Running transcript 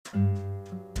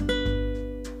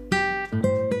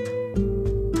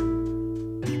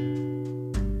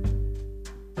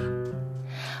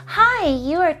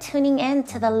for tuning in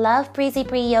to the Love Breezy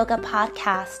Bree Yoga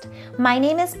podcast. My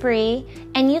name is Bree,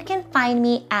 and you can find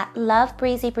me at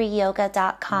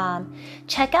lovebreezybreeyoga.com.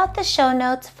 Check out the show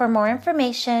notes for more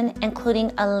information,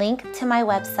 including a link to my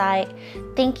website.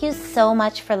 Thank you so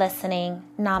much for listening.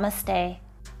 Namaste.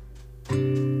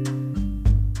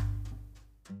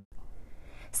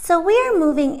 So we are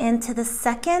moving into the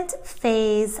second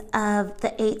phase of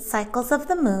the 8 cycles of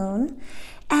the moon.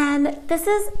 And this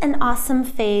is an awesome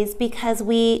phase because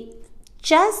we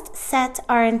just set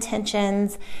our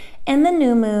intentions in the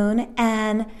new moon,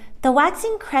 and the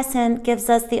waxing crescent gives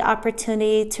us the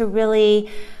opportunity to really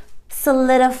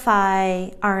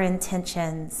solidify our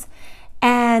intentions.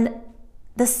 And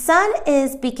the sun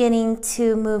is beginning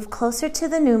to move closer to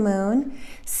the new moon,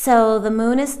 so the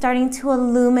moon is starting to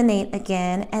illuminate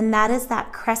again, and that is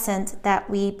that crescent that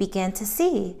we begin to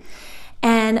see.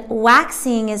 And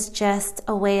waxing is just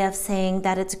a way of saying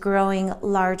that it's growing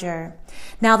larger.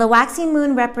 Now, the waxing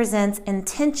moon represents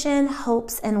intention,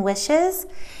 hopes, and wishes.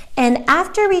 And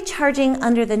after recharging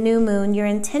under the new moon, your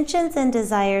intentions and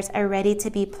desires are ready to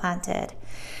be planted.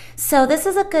 So this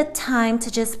is a good time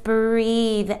to just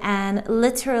breathe and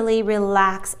literally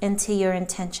relax into your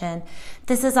intention.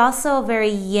 This is also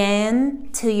very yin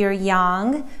to your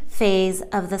yang phase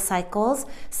of the cycles.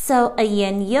 So a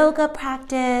yin yoga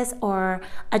practice or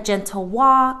a gentle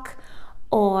walk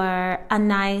or a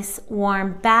nice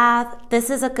warm bath.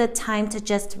 This is a good time to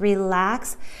just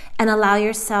relax and allow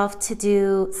yourself to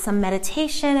do some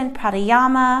meditation and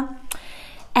pranayama,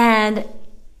 and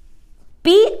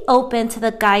be open to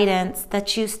the guidance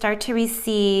that you start to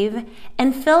receive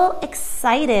and feel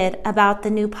excited about the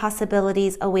new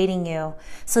possibilities awaiting you.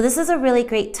 So this is a really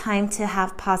great time to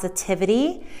have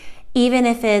positivity, even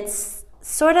if it's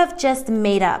sort of just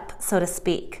made up, so to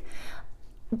speak.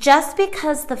 Just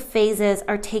because the phases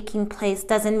are taking place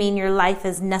doesn't mean your life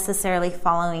is necessarily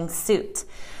following suit.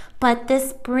 But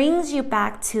this brings you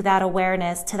back to that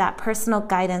awareness, to that personal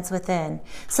guidance within.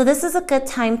 So this is a good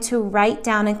time to write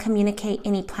down and communicate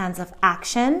any plans of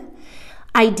action,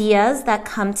 ideas that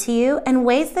come to you, and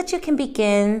ways that you can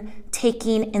begin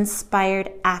taking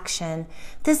inspired action.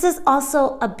 This is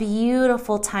also a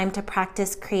beautiful time to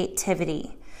practice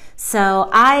creativity. So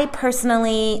I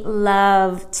personally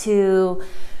love to,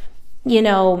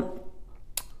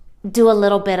 do a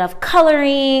little bit of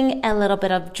coloring, a little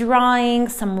bit of drawing,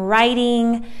 some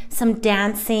writing, some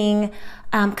dancing,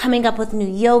 coming up with new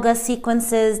yoga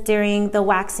sequences during the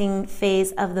waxing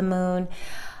phase of the moon.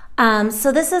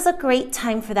 So this is a great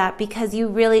time for that because you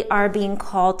really are being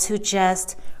called to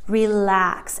just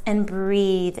relax and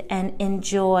breathe and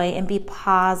enjoy and be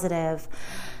positive.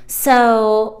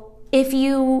 So if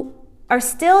you are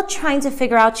still trying to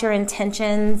figure out your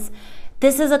intentions,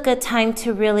 this is a good time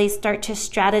to really start to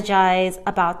strategize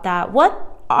about that.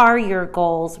 What are your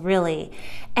goals really?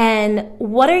 And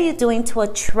what are you doing to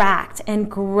attract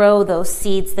and grow those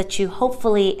seeds that you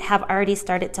hopefully have already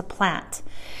started to plant?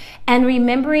 And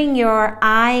remembering your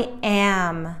I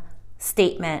am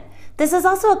statement. This is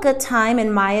also a good time,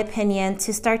 in my opinion,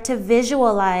 to start to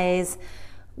visualize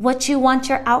what you want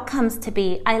your outcomes to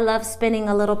be. I love spending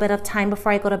a little bit of time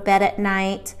before I go to bed at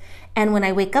night and when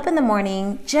I wake up in the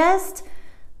morning, just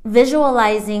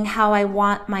visualizing how I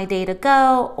want my day to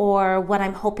go or what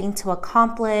I'm hoping to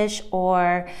accomplish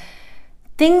or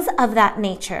things of that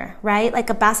nature, right?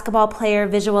 Like a basketball player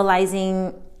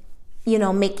visualizing,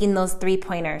 making those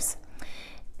 3-pointers.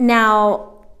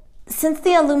 Now, since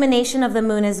the illumination of the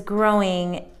moon is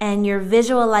growing and you're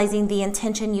visualizing the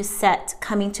intention you set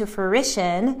coming to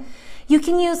fruition, you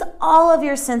can use all of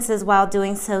your senses while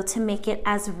doing so to make it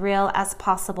as real as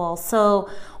possible. So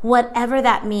whatever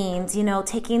that means,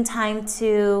 taking time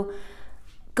to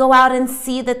go out and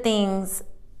see the things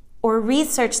or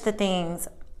research the things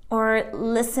or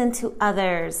listen to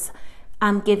others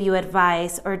give you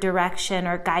advice or direction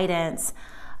or guidance.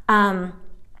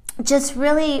 Just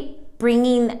really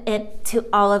bringing it to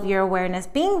all of your awareness.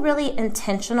 Being really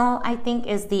intentional, I think,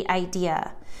 is the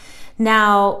idea.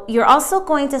 Now, you're also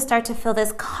going to start to feel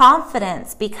this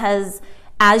confidence because,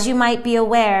 as you might be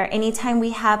aware, anytime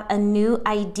we have a new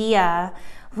idea,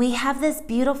 we have this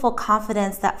beautiful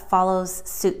confidence that follows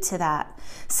suit to that.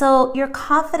 So your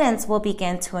confidence will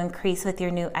begin to increase with your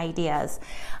new ideas.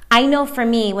 I know for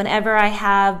me, whenever I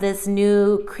have this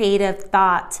new creative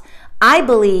thought, I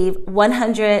believe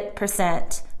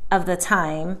 100% of the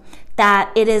time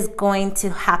that it is going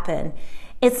to happen.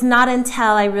 It's not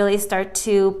until I really start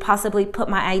to possibly put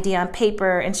my idea on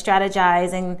paper and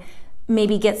strategize and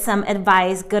maybe get some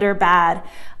advice, good or bad,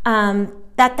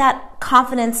 that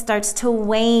confidence starts to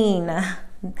wane,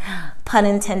 pun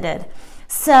intended.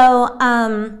 So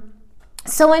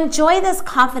So enjoy this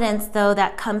confidence, though,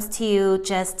 that comes to you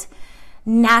just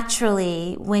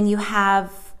naturally when you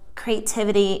have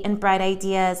creativity and bright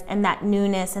ideas and that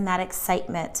newness and that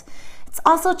excitement. It's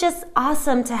also just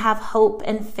awesome to have hope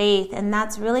and faith, and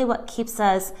that's really what keeps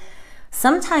us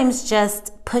sometimes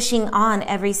just pushing on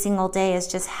every single day, is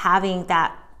just having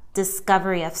that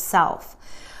discovery of self.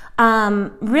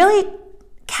 Really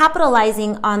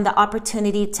capitalizing on the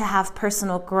opportunity to have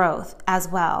personal growth as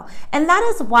well. And that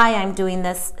is why I'm doing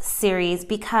this series,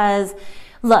 because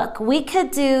look, we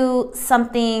could do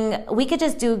something, we could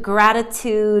just do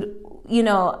gratitude, you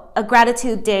know, a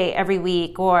gratitude day every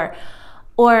week, or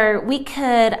we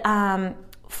could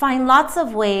find lots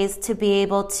of ways to be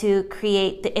able to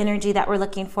create the energy that we're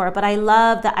looking for. But I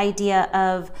love the idea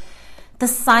of the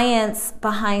science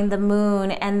behind the moon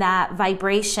and that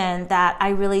vibration that I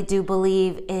really do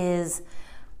believe is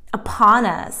upon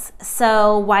us.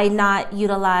 So why not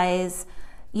utilize,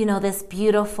 you know, this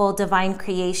beautiful divine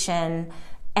creation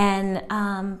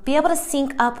and be able to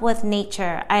sync up with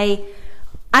nature.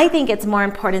 I think it's more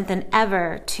important than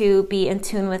ever to be in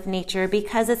tune with nature,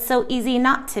 because it's so easy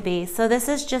not to be. So this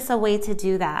is just a way to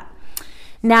do that.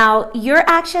 Now, your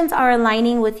actions are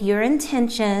aligning with your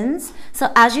intentions.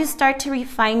 So as you start to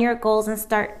refine your goals and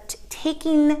start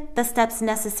taking the steps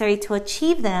necessary to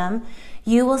achieve them,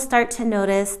 you will start to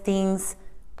notice things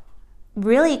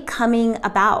really coming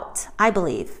about, I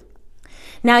believe.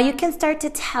 Now you can start to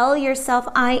tell yourself,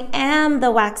 I am the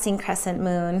waxing crescent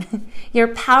moon. Your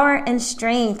power and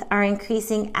strength are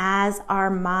increasing, as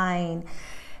are mine.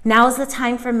 Now is the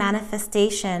time for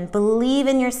manifestation. Believe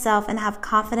in yourself and have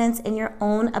confidence in your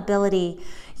own ability.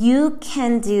 You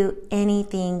can do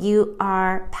anything. You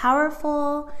are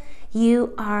powerful.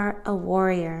 You are a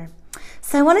warrior.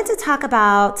 So I wanted to talk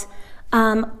about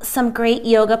some great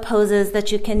yoga poses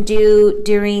that you can do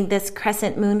during this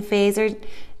crescent moon phase, or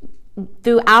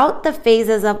throughout the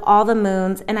phases of all the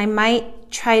moons. And I might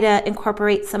try to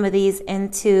incorporate some of these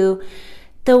into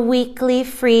the weekly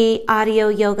free audio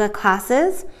yoga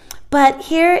classes. But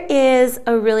here is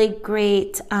a really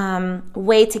great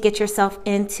way to get yourself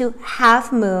into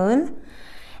half moon.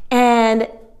 And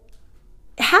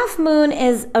half moon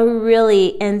is a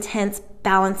really intense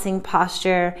balancing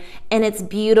posture, and it's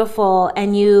beautiful,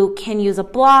 and you can use a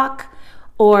block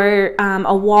or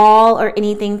a wall or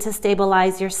anything to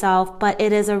stabilize yourself. But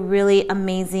it is a really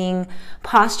amazing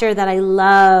posture that I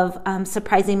love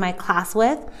surprising my class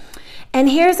with. And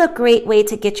here's a great way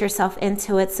to get yourself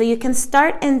into it. So you can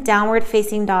start in downward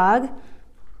facing dog.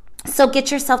 So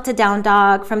get yourself to down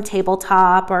dog from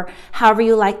tabletop or however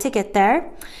you like to get there.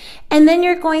 And then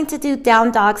you're going to do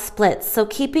down dog splits. So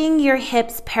keeping your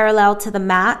hips parallel to the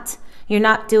mat. You're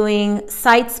not doing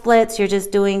side splits. You're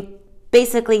just doing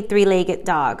basically three-legged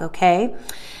dog, okay?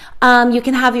 You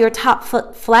can have your top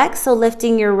foot flexed, so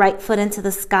lifting your right foot into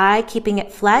the sky, keeping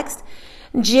it flexed.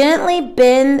 Gently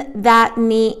bend that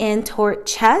knee in toward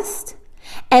chest,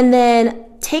 and then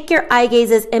take your eye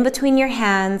gazes in between your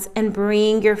hands and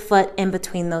bring your foot in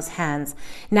between those hands.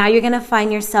 Now you're going to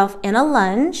find yourself in a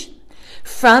lunge.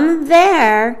 From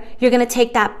there, you're going to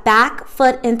take that back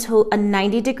foot into a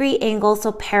 90-degree angle,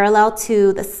 so parallel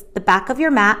to the back of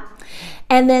your mat.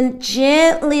 And then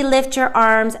gently lift your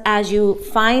arms as you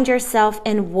find yourself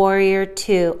in warrior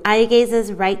two. Eye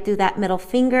gazes right through that middle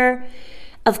finger.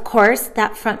 Of course,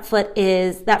 that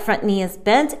front knee is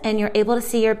bent, and you're able to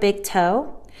see your big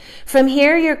toe. From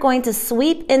here, you're going to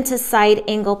sweep into side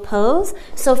angle pose.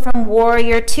 So from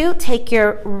warrior two, take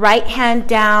your right hand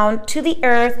down to the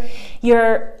earth.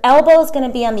 Your elbow is going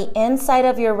to be on the inside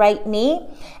of your right knee.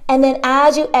 And then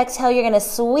as you exhale, you're going to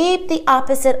sweep the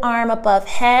opposite arm above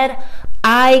head.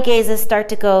 Eye gazes start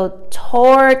to go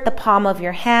toward the palm of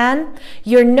your hand.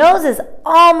 Your nose is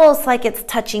almost like it's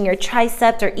touching your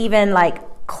tricep, or even like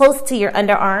close to your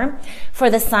underarm for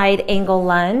the side angle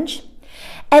lunge.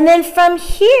 And then from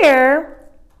here,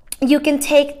 you can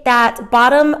take that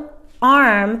bottom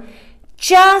arm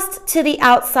just to the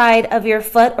outside of your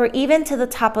foot, or even to the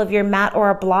top of your mat or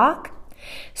a block.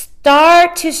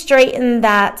 Start to straighten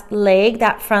that leg,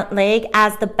 that front leg,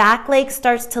 as the back leg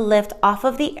starts to lift off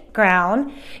of the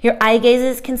ground. Your eye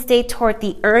gazes can stay toward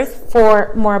the earth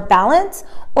for more balance,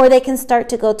 or they can start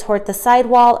to go toward the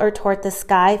sidewall or toward the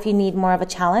sky if you need more of a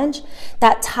challenge.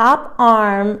 That top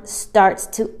arm starts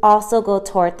to also go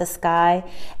toward the sky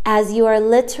as you are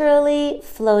literally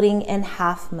floating in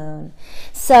half moon.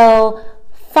 So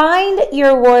find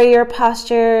your warrior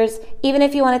postures. Even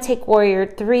if you want to take warrior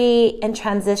three and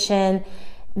transition,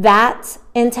 that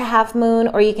into half moon,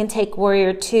 or you can take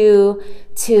warrior 2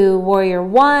 to warrior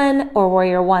 1 or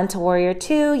warrior 1 to warrior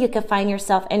 2. You can find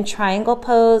yourself in triangle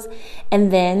pose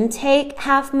and then take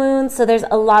half moon. So there's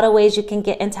a lot of ways you can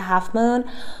get into half moon,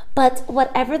 but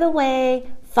whatever the way,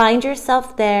 find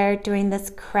yourself there during this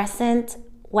crescent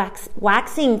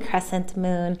waxing crescent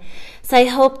moon. So I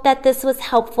hope that this was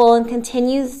helpful and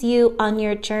continues you on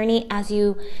your journey as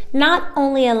you not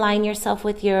only align yourself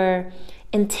with your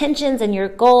intentions and your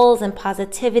goals and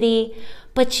positivity,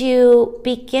 but you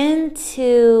begin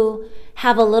to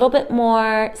have a little bit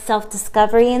more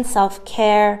self-discovery and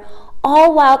self-care,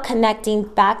 all while connecting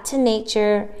back to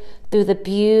nature through the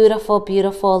beautiful,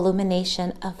 beautiful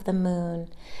illumination of the moon.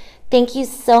 Thank you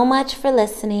so much for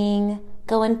listening.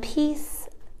 Go in peace.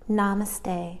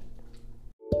 Namaste.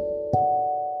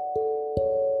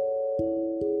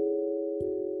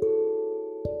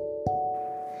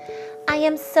 I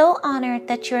am so honored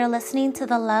that you are listening to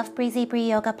the Love Breezy Bree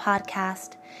Yoga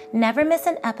podcast. Never miss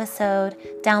an episode.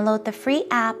 Download the free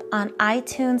app on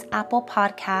iTunes, Apple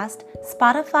Podcast,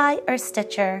 Spotify, or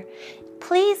Stitcher.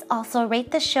 Please also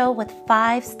rate the show with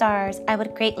 5 stars. I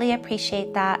would greatly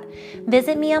appreciate that.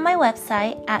 Visit me on my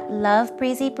website at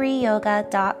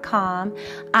lovebreezybreeyoga.com.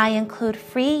 I include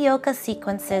free yoga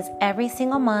sequences every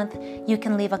single month. You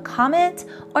can leave a comment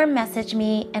or message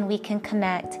me and we can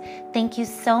connect. Thank you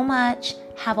so much.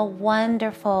 Have a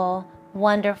wonderful,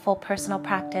 wonderful personal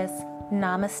practice.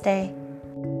 Namaste.